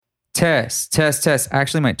Test, test, test. I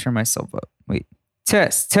actually might turn myself up. Wait.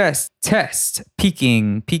 Test, test, test.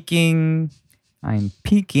 Peaking, peaking. I'm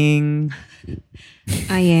peaking.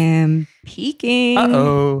 I am peaking.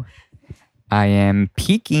 Uh-oh. I am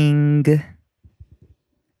peaking.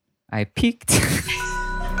 I peaked.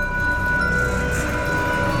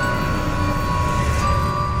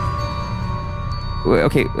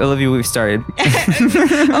 Okay, Olivia, we've started.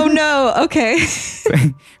 Oh no. Okay.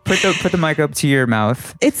 Put the mic up to your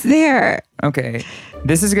mouth. It's there. Okay.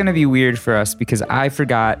 This is going to be weird for us because I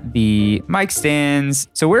forgot the mic stands.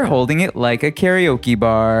 So we're holding it like a karaoke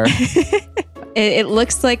bar. It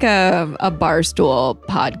looks like a Barstool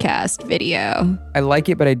podcast video. I like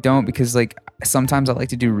it, but I don't because like sometimes I like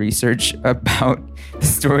to do research about the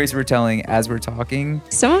stories we're telling as we're talking.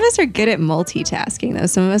 Some of us are good at multitasking though.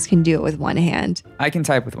 Some of us can do it with one hand. I can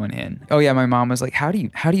type with one hand. Oh yeah, my mom was like, how do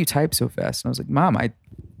you type so fast? And I was like, Mom, I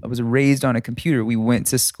was raised on a computer. We went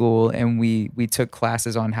to school and we took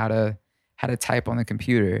classes on how to type on the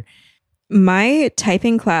computer. My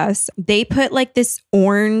typing class, they put like this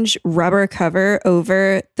orange rubber cover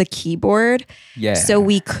over the keyboard. Yeah. So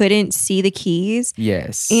we couldn't see the keys.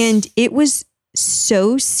 Yes. And it was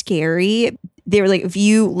so scary. They were like, if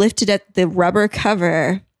you lifted at the rubber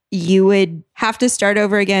cover, you would have to start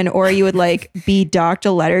over again, or you would like be docked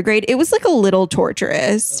a letter grade. It was like a little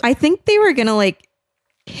torturous. I think they were going to like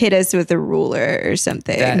hit us with a ruler or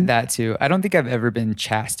something. That too. I don't think I've ever been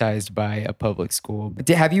chastised by a public school.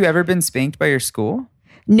 Have you ever been spanked by your school?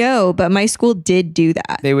 No, but my school did do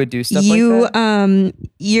that. They would do stuff like that?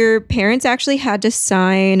 Your parents actually had to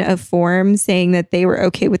sign a form saying that they were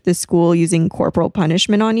okay with the school using corporal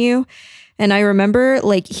punishment on you. And I remember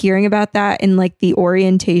like hearing about that in like the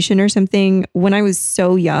orientation or something when I was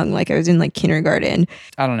so young, like I was in like kindergarten.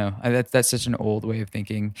 I don't know. That's such an old way of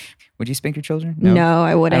thinking. Would you spank your children? No,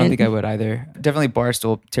 I wouldn't. I don't think I would either. Definitely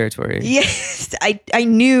Barstool territory. Yes, I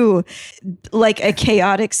knew like a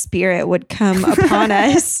chaotic spirit would come upon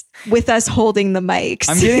us with us holding the mics.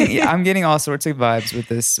 I'm getting all sorts of vibes with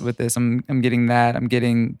this. I'm getting that. I'm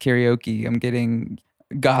getting karaoke. I'm getting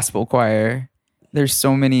gospel choir. There's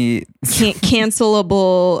so many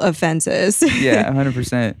cancelable offenses. Yeah,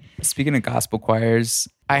 100%. Speaking of gospel choirs,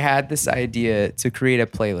 I had this idea to create a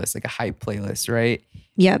playlist, like a hype playlist, right?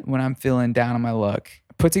 Yep. When I'm feeling down on my luck,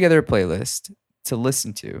 put together a playlist to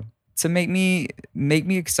listen to make me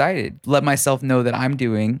excited. Let myself know that I'm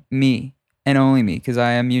doing me and only me because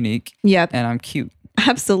I am unique. Yep. And I'm cute.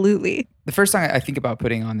 Absolutely. The first song I think about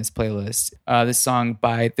putting on this playlist, this song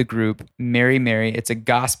by the group Mary Mary. It's a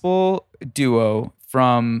gospel duo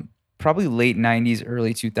from probably late 90s,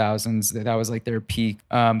 early 2000s. That was like their peak.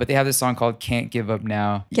 But they have this song called Can't Give Up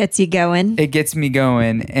Now. Gets you going. It gets me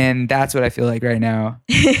going. And that's what I feel like right now.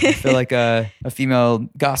 I feel like a female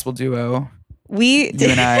gospel duo. You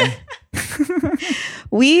and I.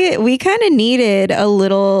 We kind of needed a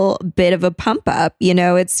little bit of a pump up. You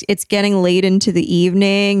know, it's getting late into the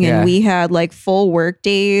evening and we had like full work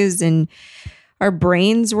days and our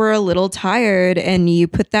brains were a little tired, and you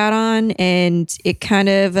put that on and it kind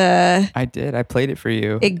of I did. I played it for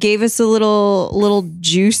you. It gave us a little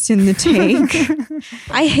juice in the tank.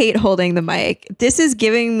 I hate holding the mic. This is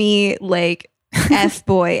giving me like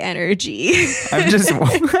F-boy energy. I'm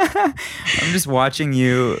just watching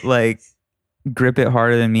you like grip it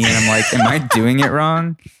harder than me, and I'm like, am I doing it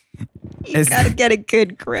wrong? You gotta get a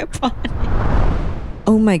good grip on it.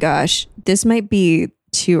 Oh my gosh, this might be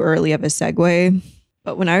too early of a segue,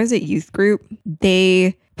 but when I was at youth group,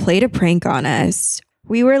 they played a prank on us.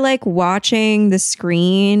 We were like watching the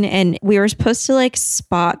screen and we were supposed to like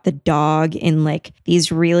spot the dog in like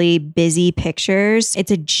these really busy pictures.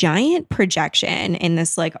 It's a giant projection in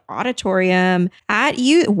this like auditorium at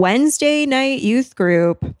Wednesday night youth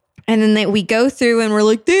group. And then we go through and we're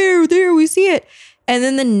like, there, we see it. And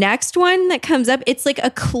then the next one that comes up, it's like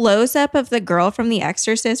a close up of the girl from The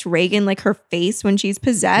Exorcist, Reagan, like her face when she's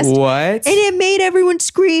possessed. What? And it made everyone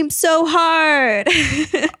scream so hard.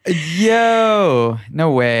 Yo,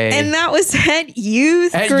 no way. And that was at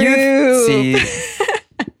youth group.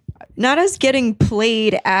 Not us getting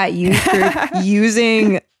played at youth group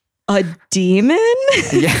using a demon.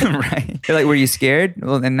 Yeah, right. They're like, were you scared?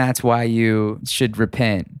 Well, then that's why you should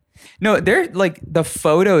repent. No, they're like the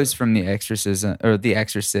photos from The Exorcism or The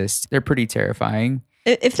Exorcist. They're pretty terrifying.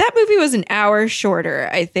 If that movie was an hour shorter,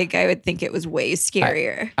 I think I would think it was way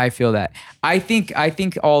scarier. I feel that. I think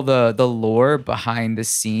all the lore behind the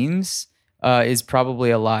scenes is probably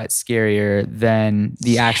a lot scarier than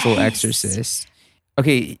the actual Exorcist.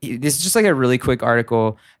 Okay, this is just like a really quick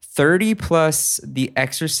article. 30 plus The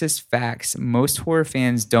Exorcist facts most horror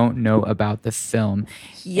fans don't know about the film.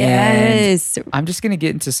 Yes. And I'm just going to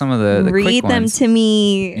get into some of the Read quick them ones. to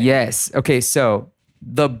me. Yes. Okay, so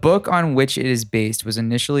the book on which it is based was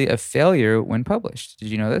initially a failure when published. Did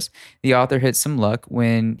you know this? The author hit some luck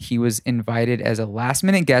when he was invited as a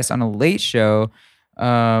last-minute guest on a late show,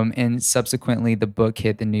 and subsequently the book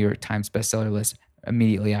hit the New York Times bestseller list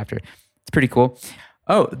immediately after. It's pretty cool.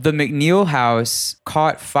 Oh, the McNeil house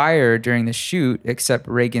caught fire during the shoot except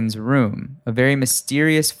Reagan's room. A very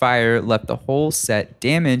mysterious fire left the whole set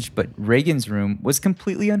damaged, but Reagan's room was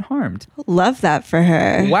completely unharmed. Love that for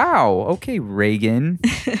her. Wow. Okay, Reagan.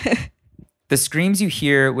 The screams you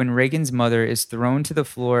hear when Reagan's mother is thrown to the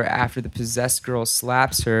floor after the possessed girl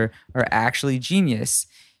slaps her are actually genius.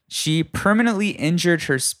 She permanently injured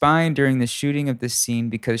her spine during the shooting of this scene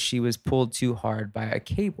because she was pulled too hard by a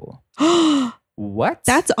cable. What?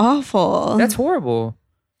 That's awful. That's horrible.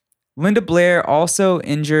 Linda Blair also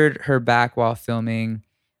injured her back while filming.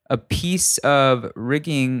 A piece of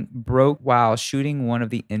rigging broke while shooting one of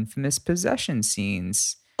the infamous possession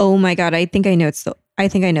scenes. Oh my God. I think I know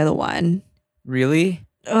the one. Really?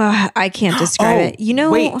 I can't describe it. You know,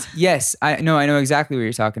 wait. Yes, I know exactly what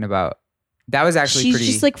you're talking about. That was actually she's pretty.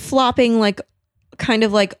 just like flopping like kind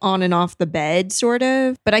of like on and off the bed sort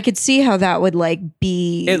of, but I could see how that would like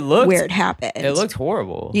be where it happened. It looked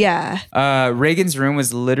horrible. Yeah. Reagan's room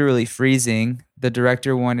was literally freezing. The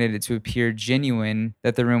director wanted it to appear genuine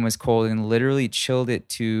that the room was cold and literally chilled it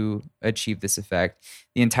to achieve this effect.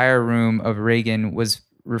 The entire room of Reagan was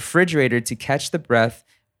refrigerated to catch the breath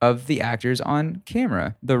of the actors on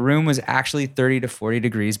camera. The room was actually 30 to 40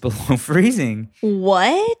 degrees below freezing.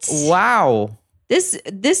 What? Wow.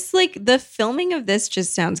 This like the filming of this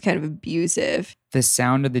just sounds kind of abusive. The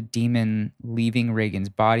sound of the demon leaving Reagan's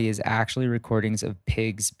body is actually recordings of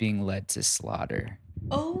pigs being led to slaughter.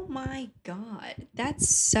 Oh my God. That's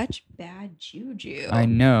such bad juju. I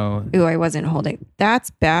know. Ooh, I wasn't holding. That's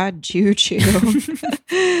bad juju.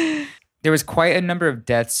 There was quite a number of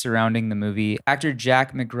deaths surrounding the movie. Actor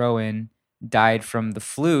Jack McGrowan died from the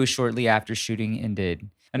flu shortly after shooting ended.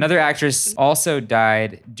 Another actress also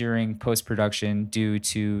died during post-production due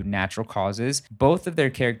to natural causes. Both of their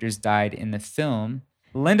characters died in the film.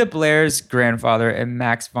 Linda Blair's grandfather and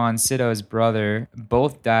Max von Sydow's brother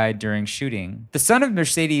both died during shooting. The son of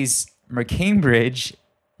Mercedes McCambridge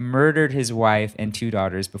murdered his wife and 2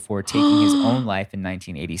 daughters before taking his own life in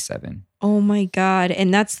 1987. Oh my God.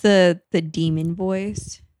 And that's the demon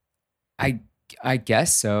voice? I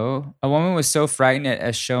guess so. A woman was so frightened at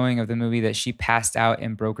a showing of the movie that she passed out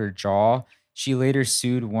and broke her jaw. She later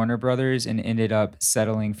sued Warner Brothers and ended up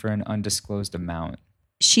settling for an undisclosed amount.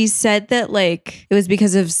 She said that like it was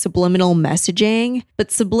because of subliminal messaging,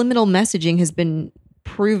 but subliminal messaging has been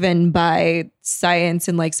proven by science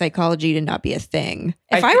and like psychology to not be a thing.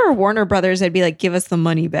 If I were Warner Brothers, I'd be like, give us the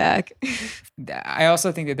money back. I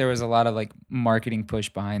also think that there was a lot of like marketing push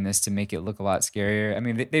behind this to make it look a lot scarier. I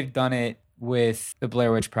mean, they've done it with the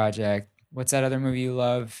Blair Witch Project. What's that other movie you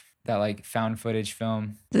love? That like found footage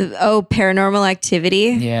film. Paranormal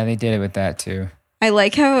Activity. Yeah, they did it with that too. I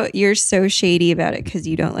like how you're so shady about it because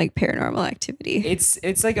you don't like Paranormal Activity.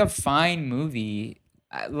 It's like a fine movie.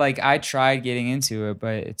 Like I tried getting into it,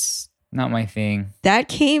 but it's not my thing. That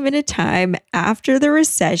came in a time after the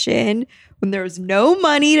recession when there was no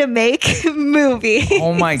money to make movies.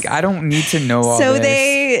 Oh my God, I don't need to know all so this.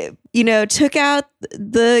 They, took out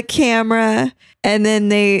the camera and then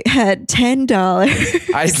they had $10.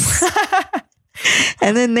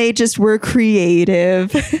 And then they just were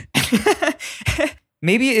creative.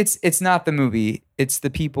 Maybe it's not the movie. It's the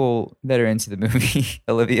people that are into the movie,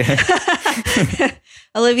 Olivia.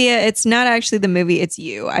 Olivia, it's not actually the movie. It's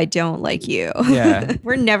you. I don't like you. Yeah.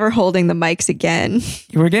 We're never holding the mics again.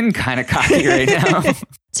 We're getting kind of cocky right now.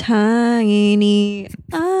 Tiny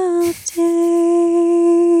update.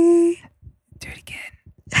 Do it again.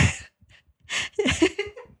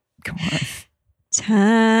 Come on.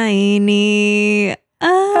 Tiny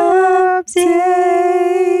updates.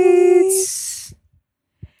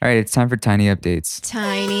 All right, it's time for tiny updates.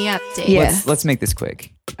 Tiny updates. Yeah. Let's make this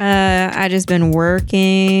quick. I just been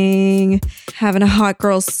working, having a hot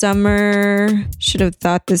girl summer. Should have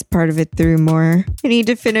thought this part of it through more. I need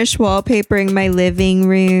to finish wallpapering my living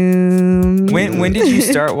room. When did you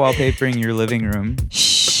start wallpapering your living room?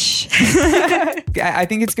 Shh. I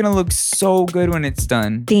think it's gonna look so good when it's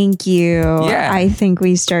done. Thank you. Yeah. I think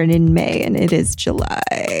we started in May and it is July.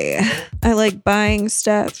 I like buying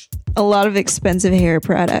stuff. a lot of expensive hair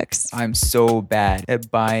products. I'm so bad at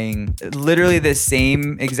buying literally the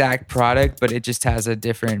same exact product, but it just has a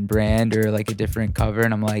different brand or like a different cover.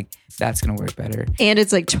 And I'm like, that's going to work better. And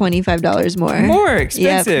it's like $25 more. More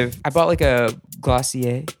expensive. Yep. I bought like a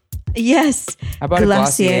Glossier. Yes. I bought a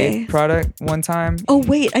Glossier product one time. Oh,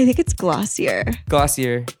 wait. I think it's Glossier.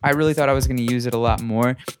 Glossier. I really thought I was going to use it a lot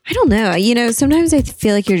more. I don't know. You know, sometimes I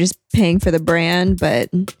feel like you're just paying for the brand, but...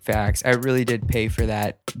 Facts. I really did pay for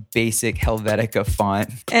that basic Helvetica font.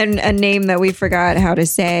 And a name that we forgot how to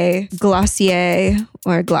say. Glossier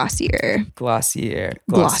or Glossier? Glossier.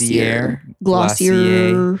 Glossier.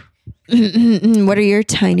 Glossier. What are your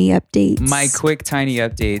tiny updates? My quick tiny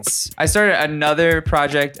updates. I started another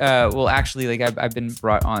project. Well, actually, like I've been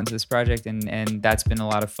brought onto this project, and that's been a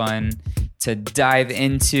lot of fun to dive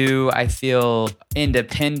into. I feel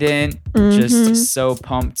independent, just so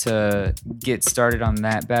pumped to get started on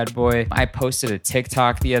that bad boy. I posted a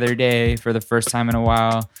TikTok the other day for the first time in a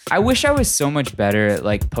while. I wish I was so much better at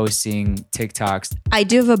like posting TikToks. I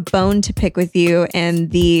do have a bone to pick with you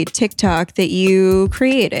and the TikTok that you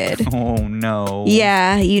created. Oh no.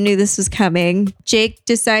 Yeah, you knew this was coming. Jake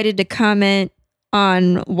decided to comment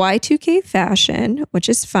on Y2K fashion, which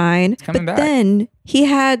is fine. Coming back. Then he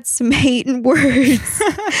had some hating words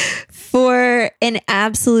for an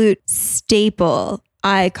absolute staple,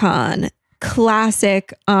 icon,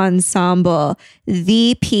 classic ensemble,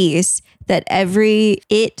 the piece that every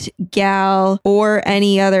it gal or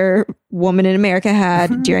any other woman in America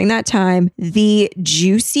had during that time, the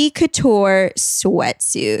Juicy Couture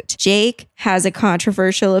sweatsuit. Jake has a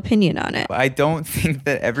controversial opinion on it. I don't think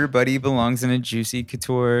that everybody belongs in a Juicy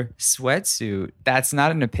Couture sweatsuit. That's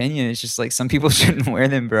not an opinion. It's just like some people shouldn't wear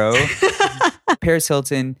them, bro. Paris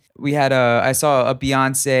Hilton, I saw a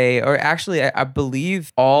Beyonce, or actually I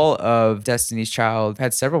believe all of Destiny's Child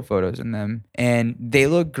had several photos in them, and they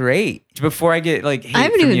look great. Before I get like hate I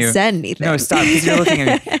haven't from even you, said anything. No, stop, because you're looking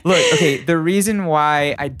at me. Look, okay, the reason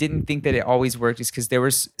why I didn't think that it always worked is because there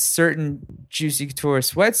were certain Juicy Couture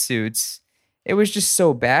sweatsuits. It was just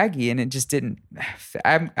so baggy, and it just didn't.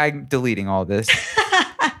 I'm deleting all this.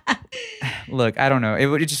 Look, I don't know.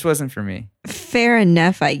 It just wasn't for me. Fair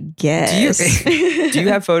enough, I guess. Do you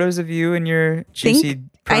have photos of you in your Juicy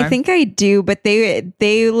prime? I think I do, but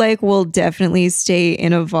they like will definitely stay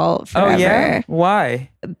in a vault forever. Oh yeah? Why?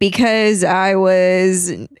 Because I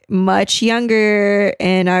was much younger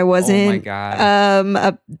and I wasn't oh my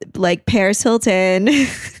God. Like Paris Hilton.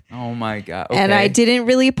 Oh my God. Okay. And I didn't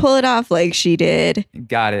really pull it off like she did.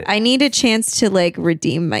 Got it. I need a chance to like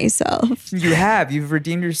redeem myself. You've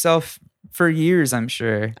redeemed yourself for years, I'm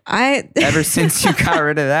sure. Ever since you got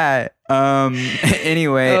rid of that.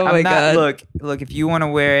 Anyway, oh my God. Look, if you want to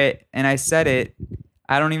wear it, and I said it,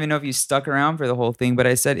 I don't even know if you stuck around for the whole thing, but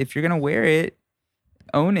I said, if you're going to wear it,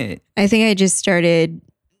 own it. I think I just started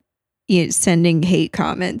sending hate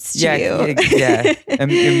comments to you. Yeah.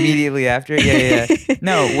 Immediately after. Yeah.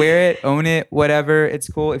 No, wear it, own it, whatever. It's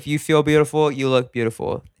cool. If you feel beautiful, you look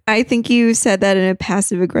beautiful. I think you said that in a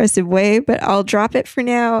passive aggressive way, but I'll drop it for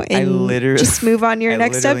now and just move on to your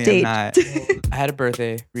next update. I had a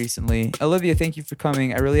birthday recently. Olivia, thank you for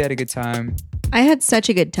coming. I really had a good time. I had such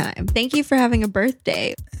a good time. Thank you for having a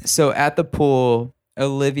birthday. So at the pool,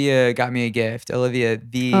 Olivia got me a gift. Olivia,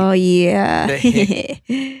 the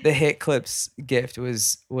Hit Clips gift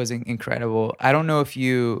was incredible. I don't know if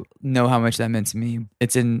you know how much that meant to me.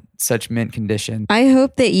 It's in such mint condition. I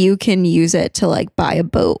hope that you can use it to like buy a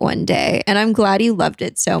boat one day. And I'm glad you loved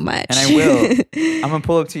it so much. And I will. I'm going to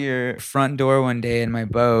pull up to your front door one day in my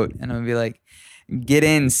boat and I'm going to be like, get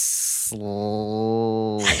in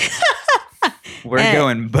slow. We're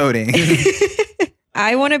going boating.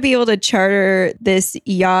 I want to be able to charter this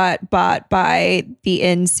yacht bought by the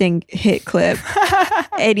NSYNC hit clip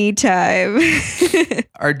anytime.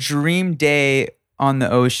 Our dream day on the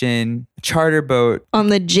ocean, charter boat. On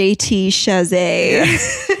the JT Chazé. Yeah.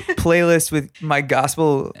 Playlist with my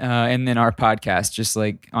gospel and then our podcast just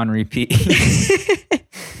like on repeat.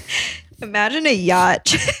 Imagine a yacht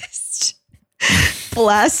just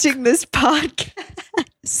blasting this podcast.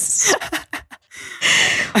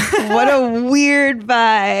 What a weird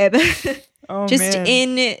vibe. Oh, just man.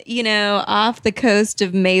 in, off the coast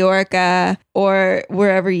of Majorca or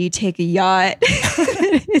wherever you take a yacht.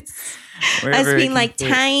 It's us being like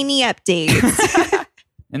tiny updates.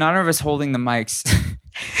 In honor of us holding the mics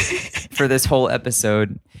for this whole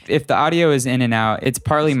episode, if the audio is in and out, it's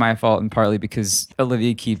partly my fault and partly because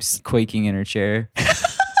Olivia keeps quaking in her chair.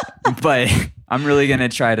 But I'm really going to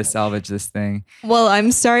try to salvage this thing. Well,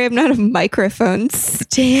 I'm sorry I'm not a microphone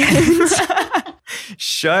stand.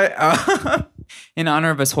 Shut up. In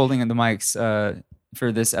honor of us holding the mics,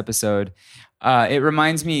 for this episode. It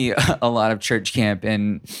reminds me a lot of church camp,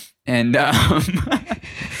 and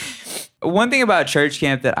one thing about church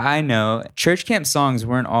camp that I know, church camp songs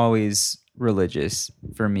weren't always religious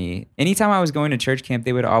for me. Anytime I was going to church camp,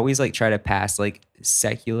 they would always like try to pass like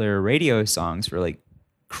secular radio songs for like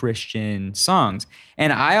Christian songs,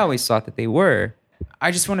 and I always thought that they were.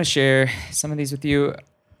 I just want to share some of these with you.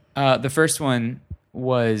 The first one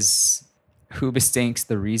was Hoobastank's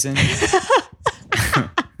The Reason.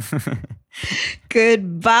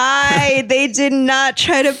 Goodbye. They did not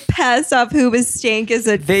try to pass off Hoobastank as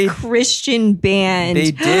a Christian band.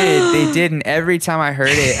 They did. And every time I heard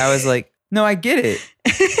it, I was like, no, I get it.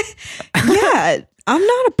 Yeah, I'm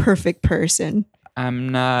not a perfect person. I'm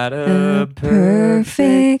not a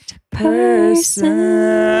perfect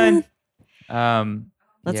person.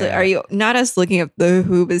 Are you not us looking up the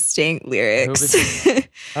Hoobastank lyrics?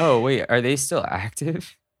 Oh, wait, are they still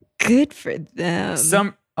active? Good for them.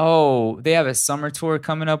 They have a summer tour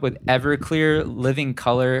coming up with Everclear Living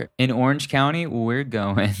Color in Orange County. We're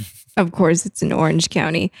going. Of course, it's in Orange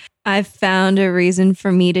County. I've found a reason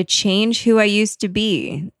for me to change who I used to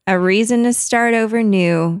be. A reason to start over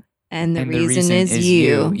new. And the reason is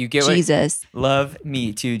you. You get Jesus. Love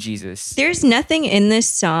me too, Jesus. There's nothing in this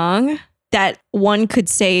song that one could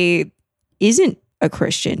say isn't a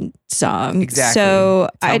Christian song. Exactly. So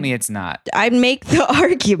Tell me it's not. I'd make the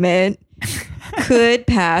argument could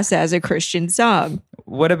pass as a Christian song.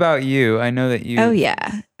 What about you? I know that you... Oh,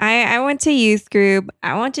 yeah. I went to youth group.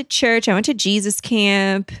 I went to church. I went to Jesus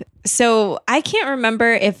camp. So I can't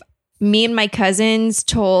remember if me and my cousins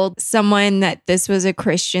told someone that this was a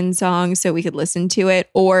Christian song so we could listen to it,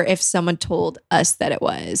 or if someone told us that it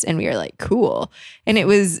was and we were like, cool. And it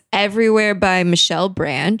was Everywhere by Michelle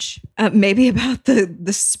Branch. Maybe about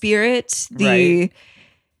the spirit. Right.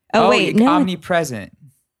 Wait, no.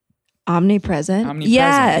 Omnipresent.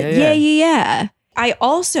 Yeah. I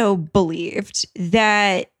also believed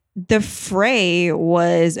that The Fray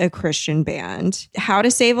was a Christian band. How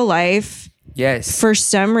to Save a Life. Yes. For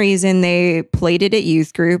some reason, they played it at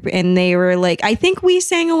youth group and they were like, I think we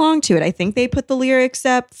sang along to it. I think they put the lyrics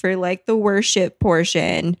up for like the worship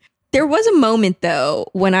portion. There was a moment though,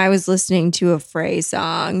 when I was listening to a Fray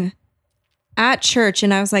song at church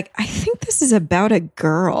and I was like, I think this is about a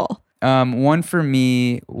girl. One for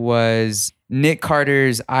me was Nick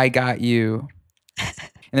Carter's I Got You. And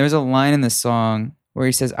there was a line in the song where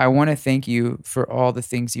he says, I want to thank you for all the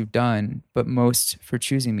things you've done, but most for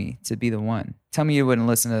choosing me to be the one. Tell me you wouldn't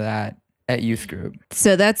listen to that at youth group.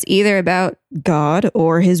 So that's either about God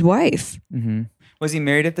or his wife. Mm-hmm. Was he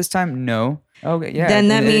married at this time? No. Okay, yeah. Then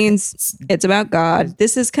that means it's about God.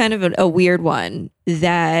 This is kind of a weird one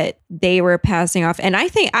that they were passing off. And I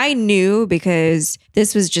think I knew because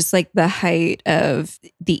this was just like the height of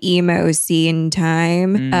the emo scene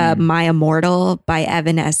time. My Immortal by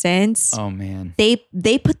Evanescence. Oh, man.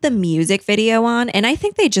 They put the music video on and I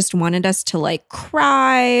think they just wanted us to like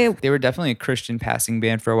cry. They were definitely a Christian passing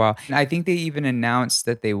band for a while. And I think they even announced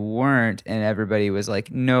that they weren't. And everybody was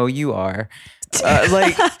like, no, you are.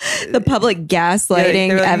 Like the public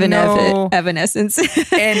gaslighting, like, Evanescence.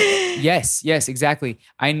 And yes, exactly.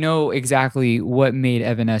 I know exactly what made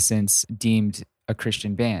Evanescence deemed a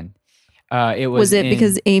Christian band. Was it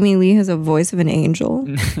because Amy Lee has a voice of an angel?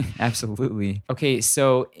 Absolutely. Okay,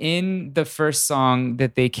 so in the first song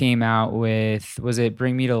that they came out with, was it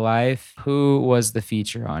Bring Me to Life? Who was the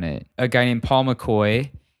feature on it? A guy named Paul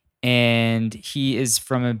McCoy, and he is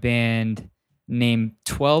from a band named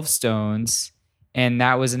 12 Stones. And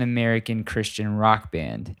that was an American Christian rock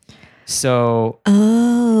band. So,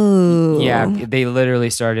 yeah, they literally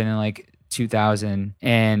started in like 2000.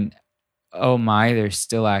 And oh my, they're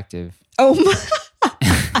still active. Oh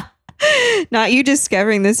my. Not you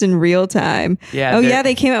discovering this in real time. Yeah. Yeah,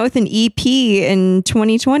 they came out with an EP in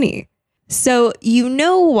 2020. So you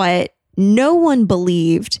know what no one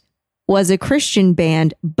believed was a Christian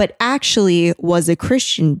band, but actually was a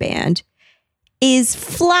Christian band is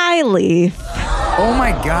Flyleaf. Oh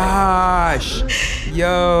my gosh.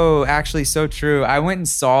 Yo, actually so true. I went and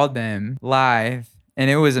saw them live and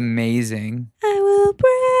it was amazing. I will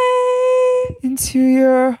break into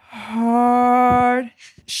your heart.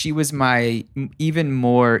 She was my even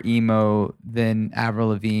more emo than Avril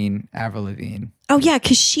Lavigne. Oh yeah,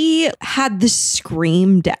 because she had the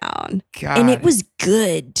scream down. God. And it was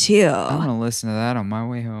good too. I'm going to listen to that on my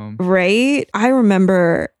way home. Right? I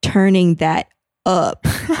remember turning that up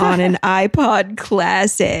on an iPod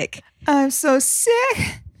Classic. I'm so sick.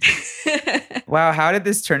 Wow, how did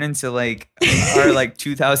this turn into like our like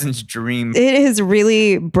 2000s dream? It has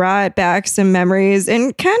really brought back some memories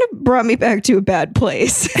and kind of brought me back to a bad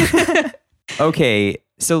place. Okay,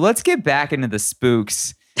 so let's get back into the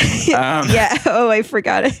spooks. Yeah. Oh, I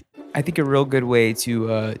forgot it. I think a real good way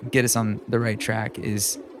to get us on the right track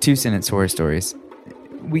is 2-sentence horror stories.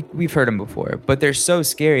 We've heard them before, but they're so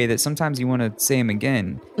scary that sometimes you want to say them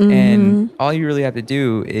again. And all you really have to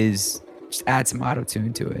do is just add some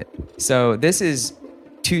auto-tune to it. So this is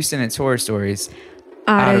 2-sentence horror stories.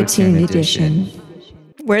 Auto-tune edition.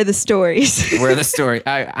 Where are the stories? Where are the story?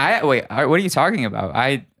 I wait. What are you talking about?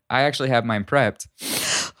 I actually have mine prepped.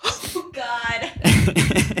 Oh God.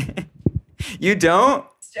 You don't?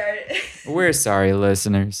 Start it. We're sorry,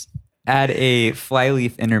 listeners. Add a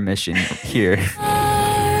flyleaf intermission here.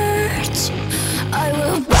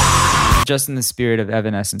 Just in the spirit of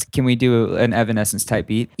Evanescence, can we do an Evanescence type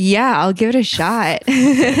beat? Yeah, I'll give it a shot.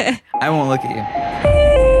 I won't look at you.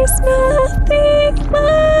 There's nothing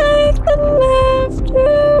like the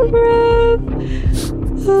laughter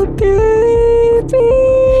of a baby.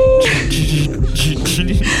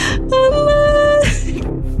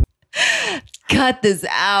 Cut this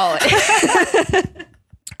out.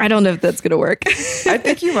 I don't know if that's going to work. I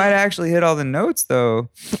think you might actually hit all the notes, though.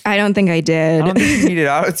 I don't think I did. I don't think you needed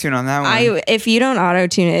auto-tune on that one. If you don't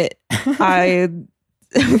auto-tune it, I'm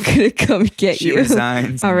going to come get She you.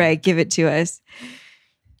 resigns. All right, give it to us.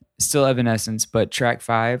 Still Evanescence, but track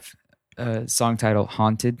 5, song title,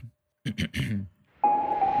 Haunted.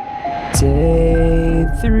 Day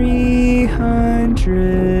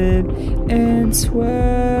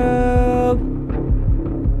 312.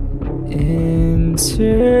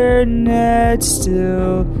 Internet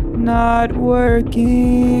still not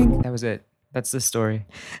working. That was it. That's the story.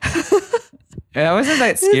 That wasn't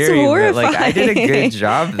that scary, but like I did a good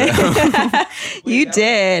job though. You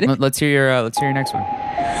did. Let's hear your next one.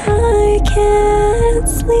 I can't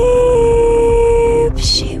sleep,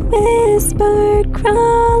 she whispered,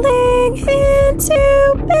 crawling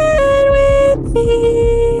into bed with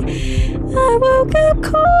me. I woke up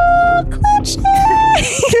cold, clutching.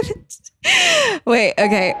 Wait,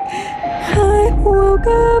 okay. I woke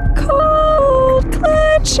up cold,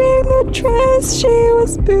 clutching the dress she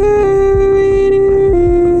was buried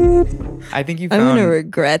in. I think you I'm found... going to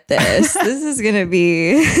regret this. This is going to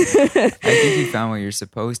be... I think you found what you're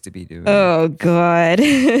supposed to be doing. Oh, God.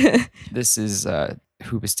 This is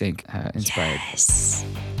Hoobastank inspired. Yes.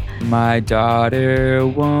 My daughter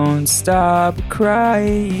won't stop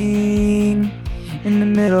crying. In the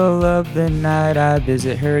middle of the night, I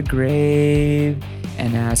visit her grave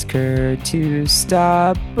and ask her to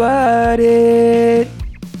stop, but it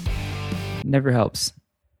never helps.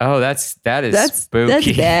 Oh, that is spooky.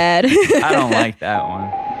 That's bad. I don't like that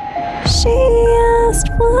one. She asked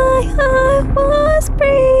why I was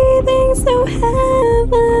breathing so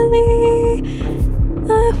heavily.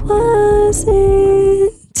 I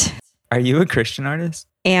wasn't. Are you a Christian artist?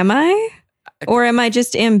 Am I? Or am I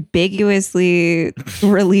just ambiguously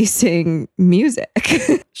releasing music?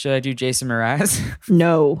 Should I do Jason Mraz?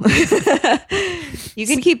 No. You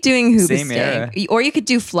can keep doing Same era. Hoobastank. Or you could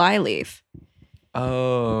do Flyleaf.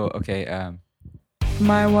 Oh, okay.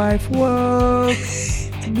 My wife woke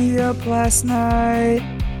me up last night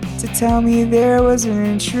to tell me there was an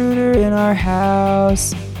intruder in our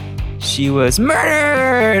house. She was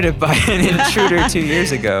murdered by an intruder 2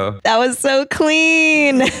 years ago. That was so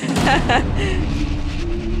clean.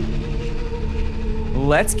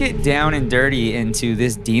 Let's get down and dirty into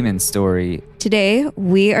this demon story. Today,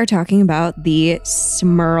 we are talking about the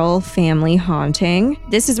Smurl family haunting.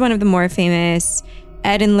 This is one of the more famous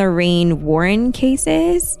Ed and Lorraine Warren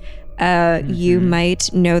cases. You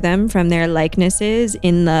might know them from their likenesses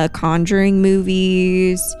in the Conjuring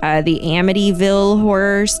movies. The Amityville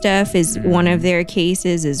horror stuff is one of their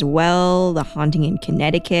cases as well. The Haunting in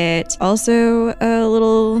Connecticut. Also, a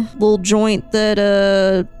little joint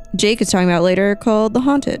that Jake is talking about later called The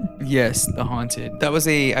Haunted. Yes, The Haunted. That was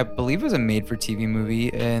I believe it was a made-for-TV movie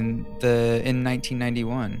in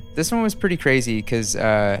 1991. This one was pretty crazy because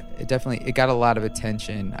it got a lot of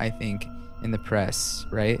attention, I think, in the press,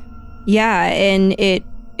 right? Yeah, and it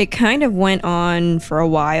kind of went on for a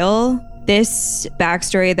while. This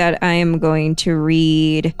backstory that I am going to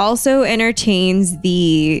read also entertains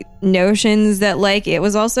the notions that it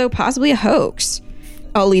was also possibly a hoax.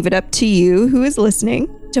 I'll leave it up to you who is listening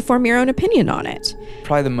to form your own opinion on it.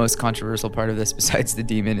 Probably the most controversial part of this, besides the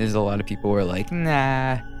demon, is a lot of people were like,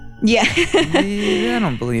 nah. Yeah. I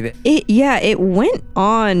don't believe it. It went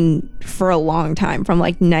on for a long time, from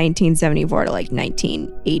 1974 to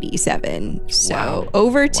 1987. So Wow.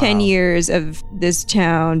 over 10 years of this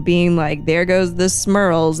town being there goes the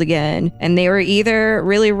Smurls again. And they were either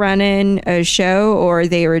really running a show or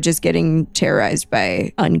they were just getting terrorized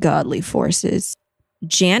by ungodly forces.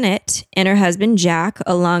 Janet and her husband Jack,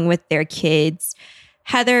 along with their kids,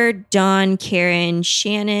 Heather, Dawn, Karen,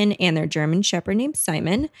 Shannon, and their German shepherd named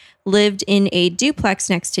Simon, lived in a duplex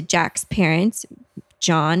next to Jack's parents,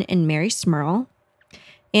 John and Mary Smurl.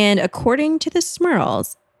 And according to the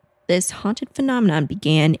Smurls, this haunted phenomenon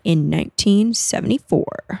began in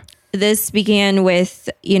 1974. This began with,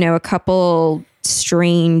 a couple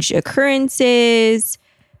strange occurrences.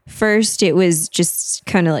 First, it was just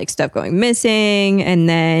kind of like stuff going missing, and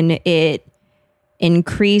then it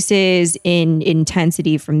increases in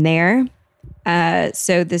intensity from there.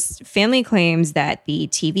 So this family claims that the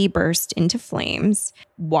TV burst into flames,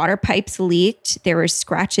 water pipes leaked, there were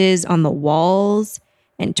scratches on the walls,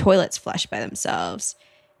 and toilets flushed by themselves.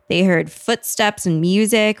 They heard footsteps and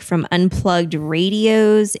music from unplugged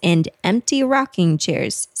radios, and empty rocking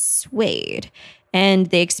chairs swayed. And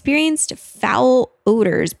they experienced foul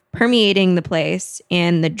odors permeating the place,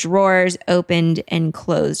 and the drawers opened and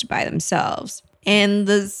closed by themselves. And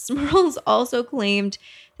the Smurls also claimed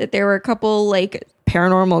that there were a couple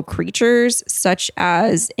paranormal creatures, such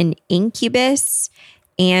as an incubus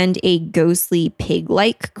and a ghostly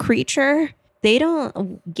pig-like creature. They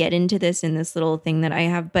don't get into this in this little thing that I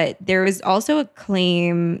have, but there is also a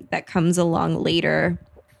claim that comes along later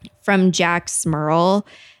from Jack Smurl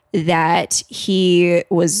that he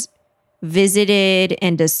was visited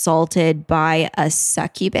and assaulted by a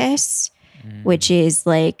succubus, which is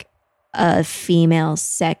like a female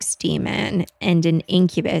sex demon, and an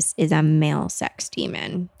incubus is a male sex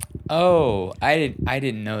demon. Oh, I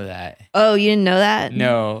didn't know that. Oh, you didn't know that?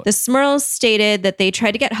 No. The Smurls stated that they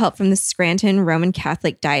tried to get help from the Scranton Roman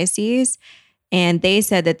Catholic Diocese, and they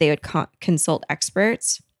said that they would consult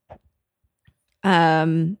experts.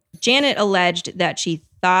 Janet alleged that she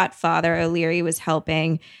thought Father O'Leary was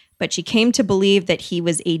helping, but she came to believe that he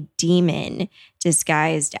was a demon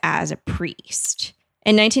disguised as a priest.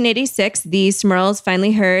 In 1986, the Smurls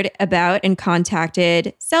finally heard about and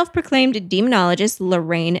contacted self-proclaimed demonologists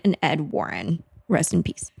Lorraine and Ed Warren. Rest in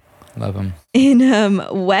peace. Love them. In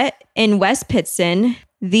West Pittston,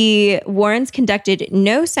 the Warrens conducted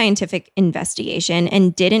no scientific investigation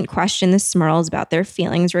and didn't question the Smurls about their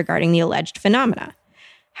feelings regarding the alleged phenomena.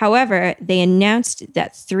 However, they announced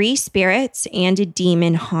that 3 spirits and a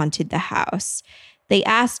demon haunted the house. They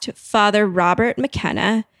asked Father Robert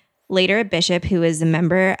McKenna, later a bishop who is a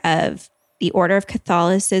member of the Order of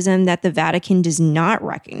Catholicism that the Vatican does not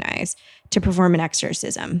recognize, to perform an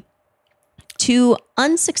exorcism. 2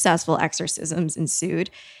 unsuccessful exorcisms ensued,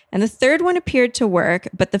 and the third one appeared to work,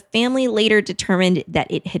 but the family later determined that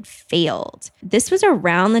it had failed. This was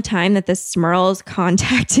around the time that the Smurls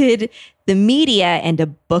contacted the media and a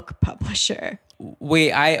book publisher.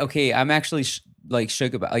 Wait, I'm actually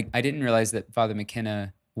shook about, I didn't realize that Father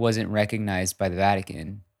McKenna wasn't recognized by the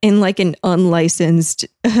Vatican. In an unlicensed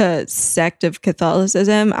sect of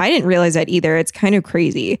Catholicism. I didn't realize that either. It's kind of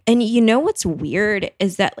crazy. And you know what's weird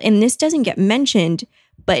is that, and this doesn't get mentioned,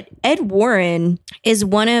 but Ed Warren is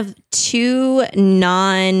one of 2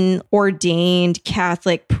 non-ordained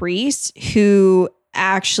Catholic priests who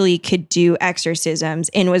actually could do exorcisms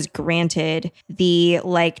and was granted the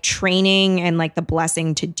training and the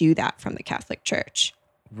blessing to do that from the Catholic Church.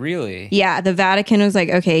 Really? Yeah, the Vatican was like,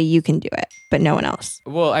 okay, you can do it, but no one else.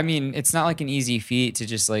 Well, I mean, it's not an easy feat to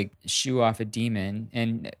just shoo off a demon,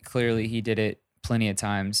 and clearly he did it plenty of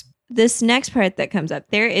times. This next part that comes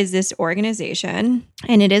up, there is this organization,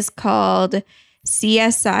 and it is called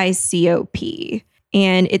CSICOP.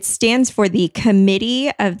 And it stands for the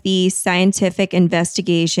Committee of the Scientific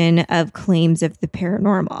Investigation of Claims of the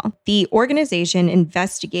Paranormal. The organization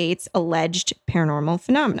investigates alleged paranormal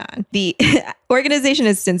phenomenon. The organization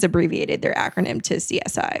has since abbreviated their acronym to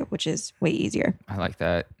CSI, which is way easier. I like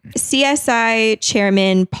that. CSI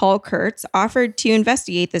Chairman Paul Kurtz offered to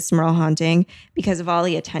investigate the Smurl haunting because of all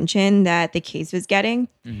the attention that the case was getting,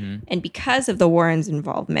 and because of the Warrens'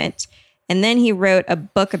 involvement. And then he wrote a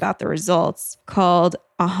book about the results called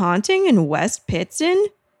A Haunting in West Pittston,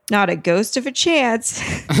 Not a Ghost of a Chance.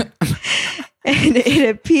 And it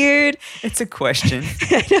appeared... It's a question.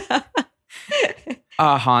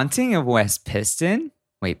 A Haunting of West Pittston?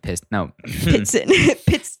 Wait, no. Pittston.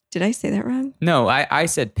 Did I say that wrong? No, I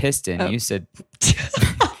said Piston. Oh. You said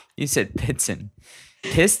Pittston.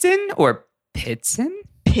 Piston or Pitson?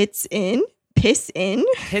 Pitsin. Piss in.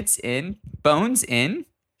 Pits in. Bones in.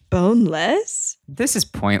 Boneless? This is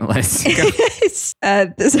pointless. This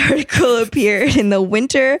article appeared in the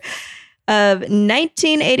winter of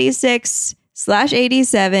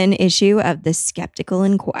 1986/87 issue of the Skeptical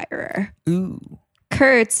Inquirer. Ooh.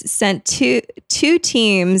 Kurtz sent two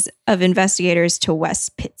teams of investigators to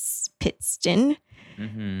West Pittston,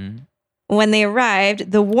 When they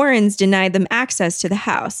arrived, the Warrens denied them access to the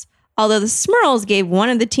house, although the Smurls gave one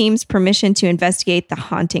of the teams permission to investigate the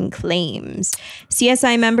haunting claims.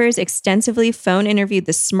 CSI members extensively phone interviewed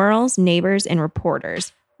the Smurls, neighbors, and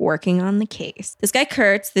reporters working on the case. This guy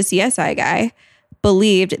Kurtz, the CSI guy,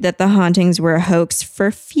 believed that the hauntings were a hoax for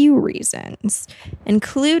a few reasons,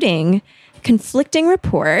 including conflicting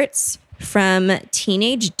reports from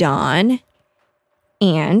teenage Dawn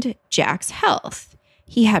and Jack's health.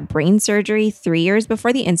 He had brain surgery 3 years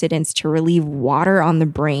before the incidents to relieve water on the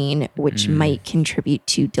brain, which might contribute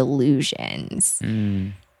to delusions.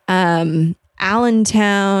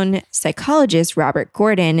 Allentown psychologist Robert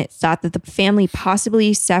Gordon thought that the family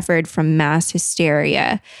possibly suffered from mass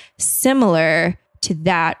hysteria, similar to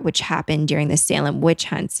that which happened during the Salem witch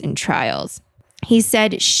hunts and trials. He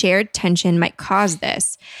said shared tension might cause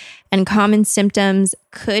this, and common symptoms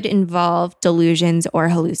could involve delusions or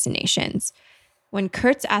hallucinations. When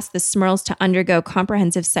Kurtz asked the Smurls to undergo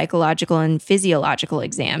comprehensive psychological and physiological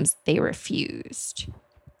exams, they refused.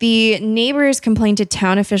 The neighbors complained to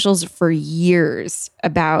town officials for years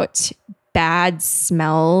about bad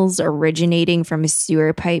smells originating from a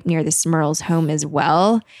sewer pipe near the Smurls' home as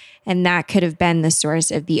well. And that could have been the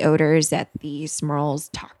source of the odors that the Smurls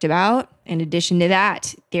talked about. In addition to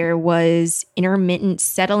that, there was intermittent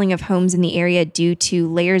settling of homes in the area due to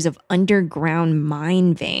layers of underground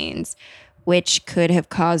mine veins, which could have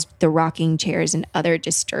caused the rocking chairs and other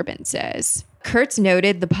disturbances. Kurtz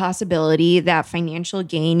noted the possibility that financial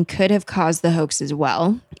gain could have caused the hoax as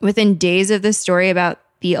well. Within days of the story about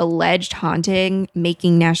the alleged haunting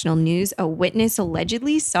making national news, a witness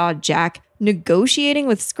allegedly saw Jack negotiating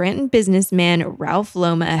with Scranton businessman Ralph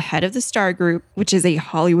Loma, head of the Star Group, which is a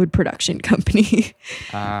Hollywood production company.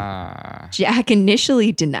 Jack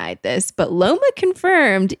initially denied this, but Loma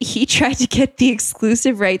confirmed he tried to get the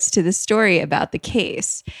exclusive rights to the story about the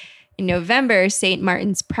case. In November, St.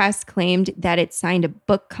 Martin's Press claimed that it signed a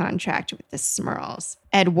book contract with the Smurls.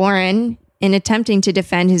 Ed Warren, in attempting to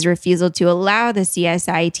defend his refusal to allow the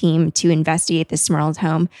CSI team to investigate the Smurls'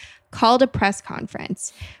 home, called a press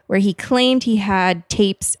conference where he claimed he had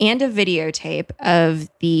tapes and a videotape of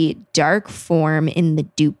the dark form in the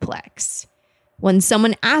duplex. When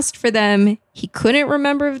someone asked for them, he couldn't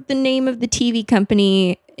remember the name of the TV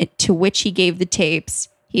company to which he gave the tapes.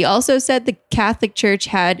 He also said the Catholic Church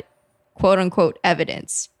had quote unquote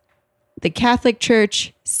evidence. The Catholic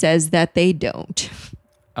Church says that they don't.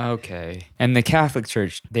 Okay. And the Catholic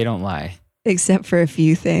Church, they don't lie. Except for a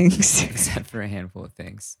few things. Except for a handful of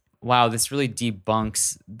things. Wow, this really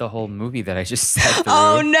debunks the whole movie that I just said through.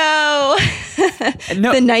 Oh, no.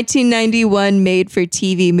 No. The 1991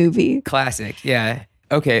 made-for-TV movie. Classic, yeah.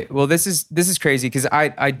 Okay, well, this is crazy because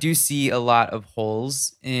I do see a lot of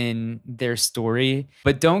holes in their story,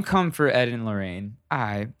 but don't come for Ed and Lorraine.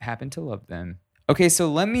 I happen to love them. Okay,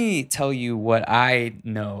 so let me tell you what I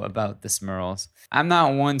know about the Smurls. I'm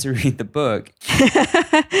not one to read the book,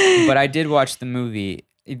 but I did watch the movie.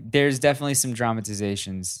 There's definitely some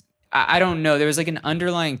dramatizations. I don't know. There was like an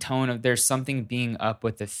underlying tone of there's something being up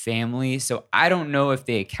with the family. So I don't know if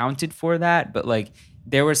they accounted for that, but like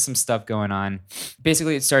there was some stuff going on.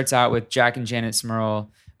 Basically, it starts out with Jack and Janet Smurl.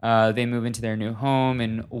 They move into their new home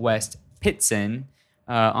in West Pittston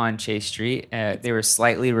on Chase Street. They were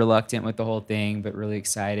slightly reluctant with the whole thing, but really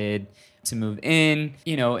excited to move in.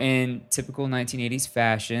 You know, in typical 1980s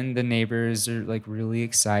fashion, the neighbors are like really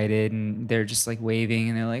excited and they're just like waving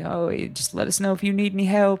and they're like, oh, just let us know if you need any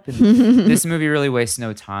help. And this movie really wastes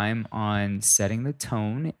no time on setting the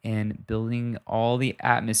tone and building all the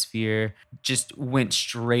atmosphere. Just went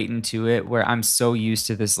straight into it where I'm so used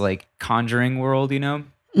to this like Conjuring world, you know?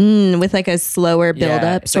 With like a slower build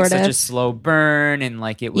up, it's sort like of. Such a slow burn, and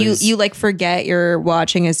like it was. You like forget you're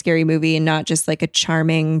watching a scary movie and not just like a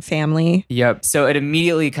charming family. Yep. So it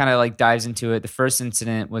immediately kind of like dives into it. The first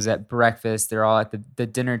incident was at breakfast. They're all at the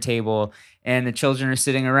dinner table, and the children are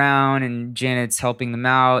sitting around, and Janet's helping them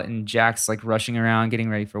out, and Jack's like rushing around, getting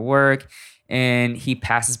ready for work. And he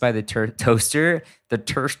passes by the toaster. He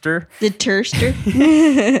passes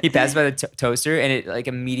by the toaster, and it like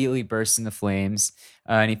immediately bursts into flames.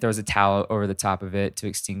 And he throws a towel over the top of it to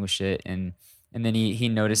extinguish it. And then he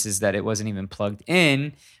notices that it wasn't even plugged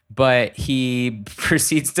in, but he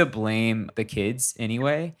proceeds to blame the kids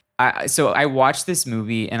anyway. So I watched this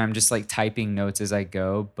movie and I'm just like typing notes as I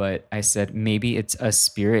go, but I said, maybe it's a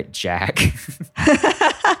spirit Jack.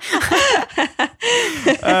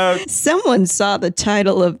 Someone saw the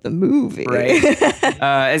title of the movie. Right.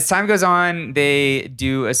 As time goes on, they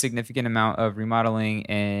do a significant amount of remodeling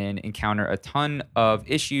and encounter a ton of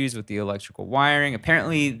issues with the electrical wiring.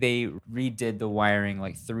 Apparently, they redid the wiring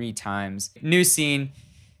like 3 times. New scene.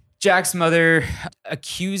 Jack's mother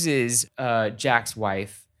accuses Jack's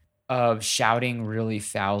wife of shouting really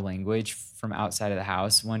foul language from outside of the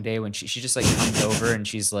house one day when she just like comes over and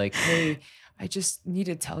she's like, hey, I just need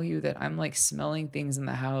to tell you that I'm like smelling things in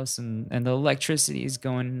the house and the electricity is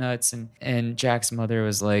going nuts. And Jack's mother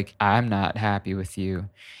was like, I'm not happy with you.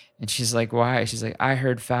 And she's like, why? She's like, I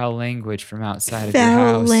heard foul language from outside of your house.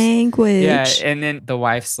 Foul language. Yeah. And then the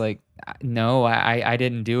wife's like, no, I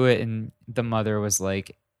didn't do it. And the mother was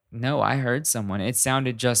like, no, I heard someone. It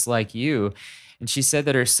sounded just like you. And she said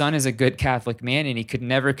that her son is a good Catholic man and he could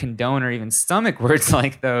never condone or even stomach words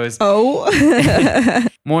like those. Oh.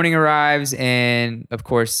 Morning arrives and, of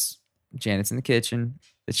course, Janet's in the kitchen.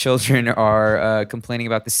 The children are complaining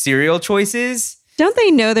about the cereal choices. Don't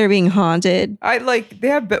they know they're being haunted? They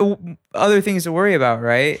have other things to worry about,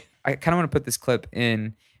 right? I kind of want to put this clip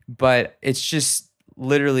in, but it's just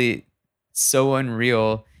literally so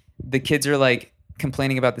unreal. The kids are like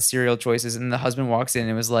complaining about the cereal choices and the husband walks in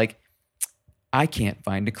and was like, I can't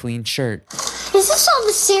find a clean shirt. Is this all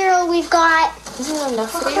the cereal we've got? Isn't it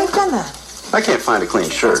enough for you? I've done that. I can't find a clean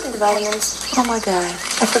shirt. The vitamins. Oh my God.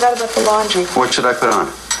 I forgot about the laundry. What should I put on?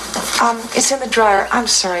 It's in the dryer. I'm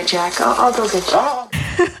sorry, Jack. I'll go get you. Oh.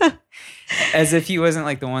 As if he wasn't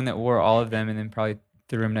like the one that wore all of them and then probably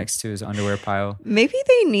the room next to his underwear pile. Maybe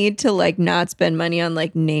they need to like not spend money on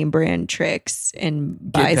like name brand tricks and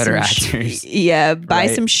buy better some actors. buy Right.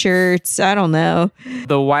 some shirts. I don't know.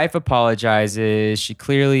 The wife apologizes. She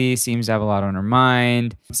clearly seems to have a lot on her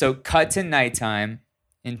mind. So cut to nighttime,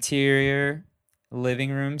 interior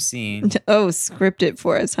living room scene. Oh, script it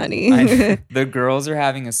for us, honey. The girls are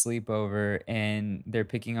having a sleepover and they're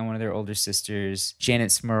picking on one of their older sisters. Janet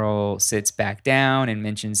Smurl sits back down and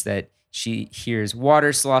mentions that she hears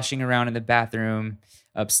water sloshing around in the bathroom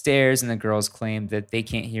upstairs, and the girls claim that they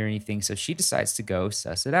can't hear anything, so she decides to go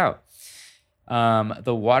suss it out.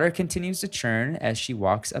 The water continues to churn as she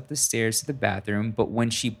walks up the stairs to the bathroom, but when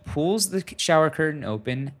she pulls the shower curtain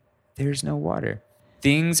open, there's no water.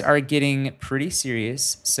 Things are getting pretty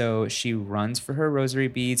serious, so she runs for her rosary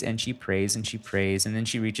beads and she prays, and then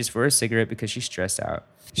she reaches for a cigarette because she's stressed out.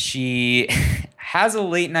 She has a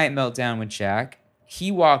late night meltdown with Jack. He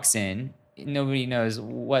walks in. Nobody knows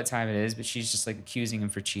what time it is, but she's just like accusing him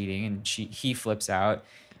for cheating, and he flips out.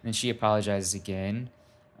 And then she apologizes again.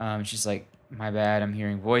 She's like, my bad, I'm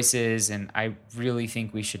hearing voices, and I really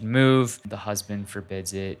think we should move. The husband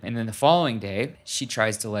forbids it. And then the following day, she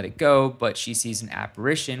tries to let it go, but she sees an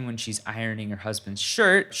apparition when she's ironing her husband's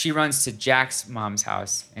shirt. She runs to Jack's mom's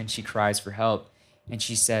house, and she cries for help. And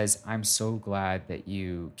she says, I'm so glad that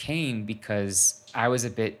you came because I was a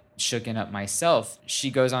bit shooken up myself.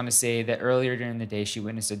 She goes on to say that earlier during the day, she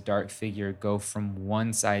witnessed a dark figure go from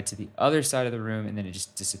one side to the other side of the room, and then it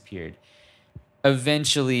just disappeared.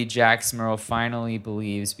 Eventually, Jack Smurl finally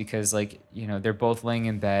believes because, they're both laying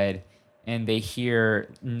in bed and they hear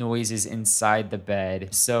noises inside the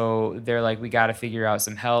bed. So they're like, we got to figure out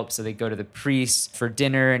some help. So they go to the priest for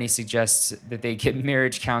dinner, and he suggests that they get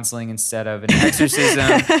marriage counseling instead of an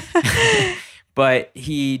exorcism. But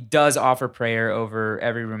he does offer prayer over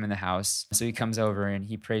every room in the house. So he comes over and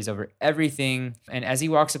he prays over everything. And as he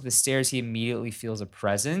walks up the stairs, he immediately feels a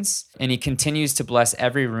presence. And he continues to bless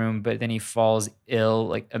every room, but then he falls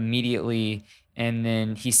ill, immediately. And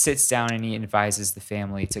then he sits down and he advises the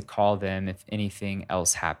family to call them if anything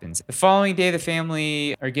else happens. The following day, the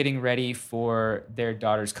family are getting ready for their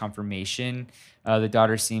daughter's confirmation. The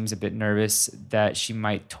daughter seems a bit nervous that she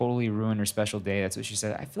might totally ruin her special day. That's what she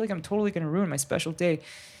said. I feel like I'm totally going to ruin my special day.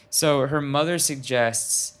 So her mother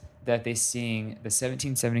suggests that they sing the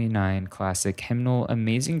 1779 classic hymnal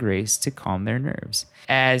Amazing Grace to calm their nerves.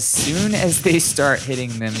 As soon as they start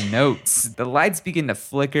hitting them notes, the lights begin to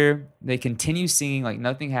flicker. They continue singing like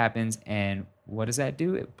nothing happens, and what does that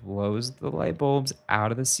do? It blows the light bulbs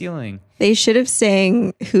out of the ceiling. They should have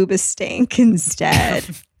sang Hoobastank instead.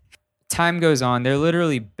 Time goes on. They're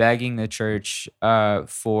literally begging the church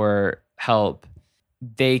for help.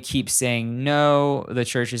 They keep saying, no, the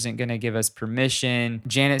church isn't going to give us permission.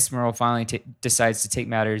 Janet Smurl finally decides to take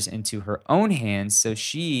matters into her own hands. So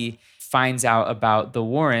she finds out about the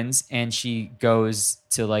Warrens and she goes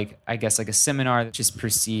to a seminar that just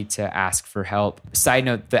proceed to ask for help. Side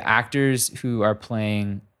note, the actors who are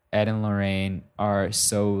playing Ed and Lorraine are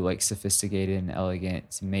so sophisticated and elegant.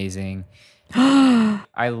 It's amazing.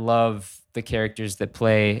 I love the characters that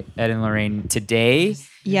play Ed and Lorraine today.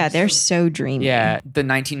 Yeah, they're so dreamy. Yeah, the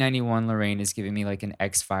 1991 Lorraine is giving me an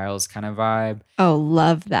X-Files kind of vibe. Oh,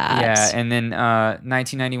 love that. Yeah, and then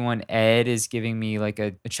 1991 Ed is giving me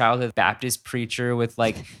a childhood Baptist preacher with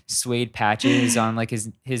suede patches on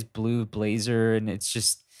his blue blazer, and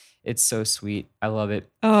it's It's so sweet. I love it.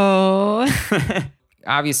 Oh.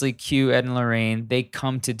 Obviously, Q, Ed, and Lorraine, they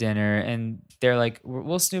come to dinner and they're like,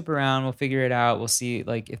 we'll snoop around. We'll figure it out. We'll see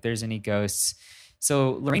like if there's any ghosts.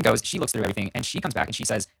 So Lorraine goes, she looks through everything and she comes back and she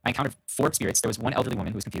says, I encountered 4 spirits. There was one elderly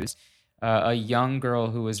woman who was confused, a young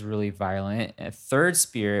girl who was really violent. A third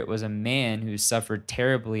spirit was a man who suffered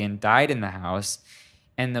terribly and died in the house.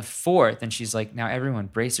 And the fourth, and she's like, now everyone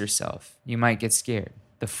brace yourself. You might get scared.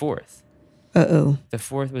 The fourth. Uh-oh. The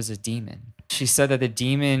fourth was a demon. She said that the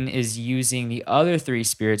demon is using the other 3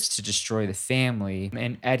 spirits to destroy the family.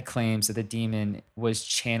 And Ed claims that the demon was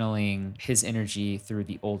channeling his energy through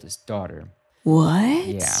the oldest daughter. What?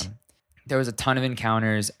 Yeah. There was a ton of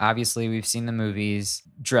encounters. Obviously, we've seen the movies.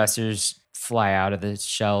 Dressers fly out of the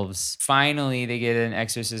shelves. Finally, they get an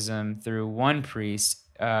exorcism through one priest,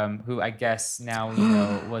 who I guess now we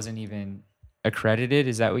know wasn't even accredited.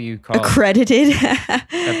 Is that what you call accredited?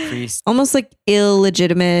 A priest? Almost like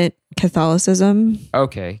illegitimate Catholicism.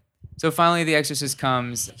 Okay. So finally, the exorcist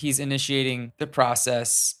comes. He's initiating the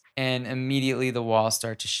process, and immediately the walls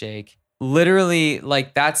start to shake. Literally,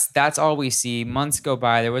 like that's all we see. Months go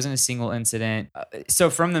by. There wasn't a single incident.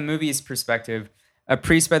 So from the movie's perspective, a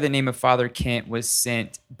priest by the name of Father Kent was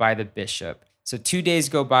sent by the bishop. So 2 days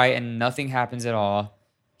go by and nothing happens at all.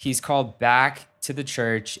 He's called back to the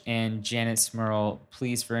church and Janet Smurl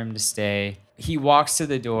pleads for him to stay. He walks to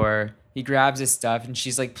the door. He grabs his stuff and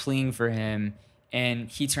she's like pleading for him. And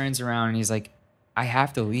he turns around and he's like, I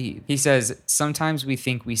have to leave. He says, sometimes we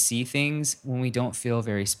think we see things when we don't feel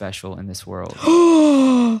very special in this world.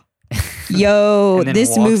 Yo,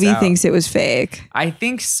 this movie out. thinks it was fake. I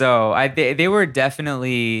think so. They were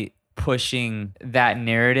definitely pushing that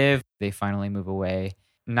narrative. They finally move away,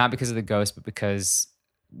 not because of the ghost, but because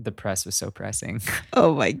the press was so pressing.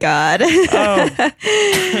 Oh my God. Oh,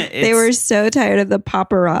 they were so tired of the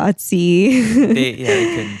paparazzi. they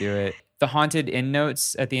couldn't do it. The haunted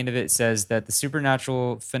endnotes at the end of it says that the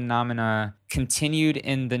supernatural phenomena continued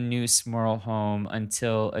in the new Smurl home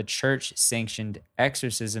until a church-sanctioned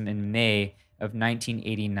exorcism in May of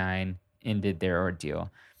 1989 ended their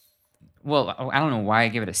ordeal. Well, I don't know why I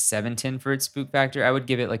give it a 7/10 for its spook factor. I would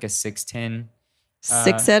give it like a 6/10.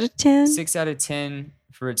 6 out of 10? 6 out of 10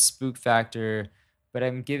 for its spook factor. But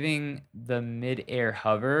I'm giving the mid-air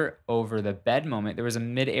hover over the bed moment. There was a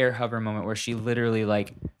mid-air hover moment where she literally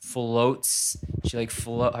like floats. She like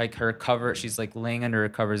like her cover. She's like laying under her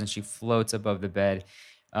covers and she floats above the bed.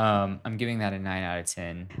 I'm giving that a 9 out of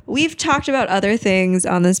 10. We've talked about other things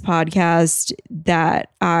on this podcast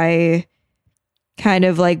that I kind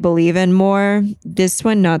of like believe in more. This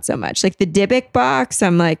one, not so much. Like the Dybbuk box,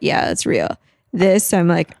 I'm like, yeah, that's real. This, I'm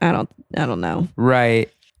like, I don't know. Right.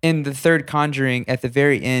 In the third Conjuring, at the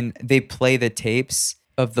very end, they play the tapes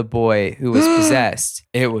of the boy who was possessed.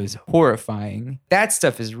 It was horrifying. That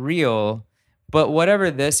stuff is real. But whatever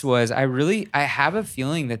this was, I have a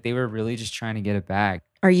feeling that they were really just trying to get it back.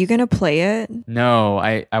 Are you going to play it? No,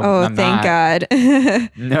 I'm thank not. God.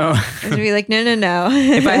 No. I was be like, no.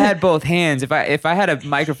 If I had both hands, if I had a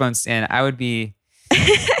microphone stand, I'd be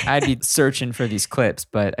searching for these clips,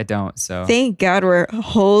 but I don't. So thank God we're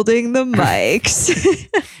holding the mics.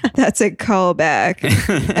 That's a callback,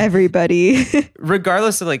 everybody.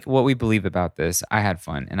 Regardless of like what we believe about this, I had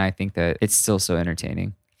fun, and I think that it's still so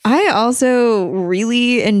entertaining. I also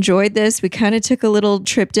really enjoyed this. We kind of took a little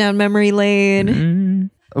trip down memory lane.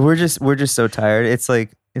 Mm-hmm. We're just so tired. It's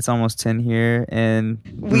like it's almost 10 here, and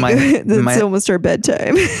that's almost our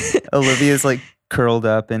bedtime. Olivia's like curled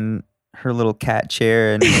up in her little cat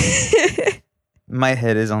chair, and my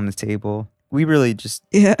head is on the table. We really just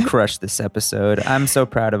crushed this episode. I'm so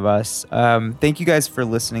proud of us. Thank you guys for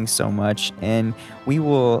listening so much, and we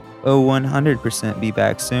will 100% be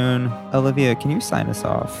back soon. Olivia, can you sign us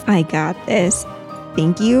off? I got this.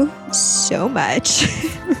 Thank you so much.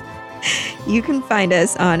 You can find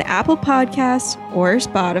us on Apple Podcasts or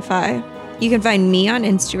Spotify. You can find me on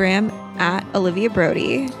Instagram at Olivia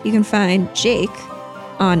Brody. You can find Jake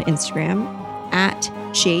on Instagram at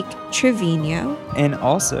Jake Trevino. And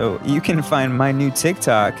also, you can find my new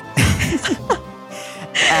TikTok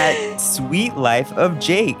at Sweet Life of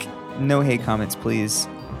Jake. No hate comments, please.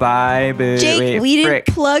 Bye, boo. Jake, we didn't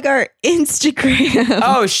plug our Instagram.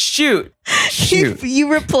 Oh, shoot.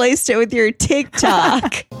 You replaced it with your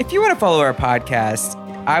TikTok. If you want to follow our podcast,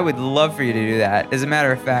 I would love for you to do that. As a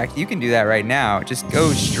matter of fact, you can do that right now. Just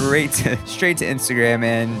go straight to Instagram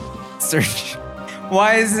and search.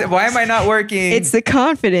 Why am I not working? It's the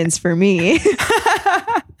confidence for me. You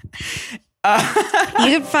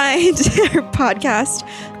can find our podcast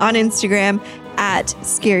on Instagram at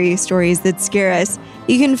Scary Stories That Scare Us.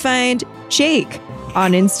 You can find Jake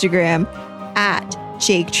on Instagram at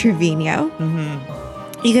Jake Trevino.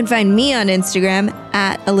 Mm-hmm. You can find me on Instagram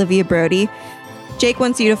at Olivia Brody. Jake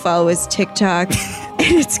wants you to follow his TikTok,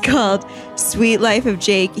 and it's called Sweet Life of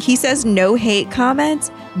Jake. He says no hate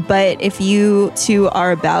comments, but if you two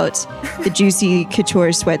are about the Juicy Couture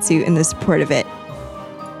sweatsuit and the support of it,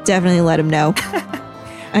 definitely let him know.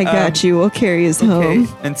 I got you. We'll carry us home.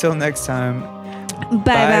 Until next time.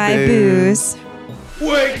 Bye, booze.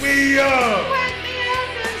 Wake me up! Wake me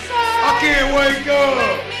up inside! I can't wake up!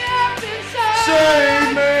 Wake me up inside!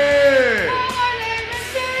 Save me! Call my name and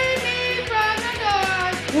save me from the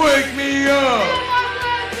dark. Wake me up! Someone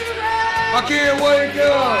run to rest. I can't wake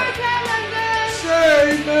up! Calendar.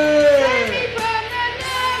 Save Save me me! from the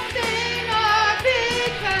nothing or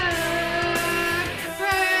become.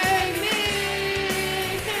 Bring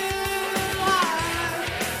me to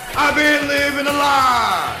life. I've been living a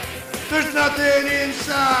lie! There's nothing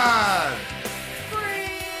inside!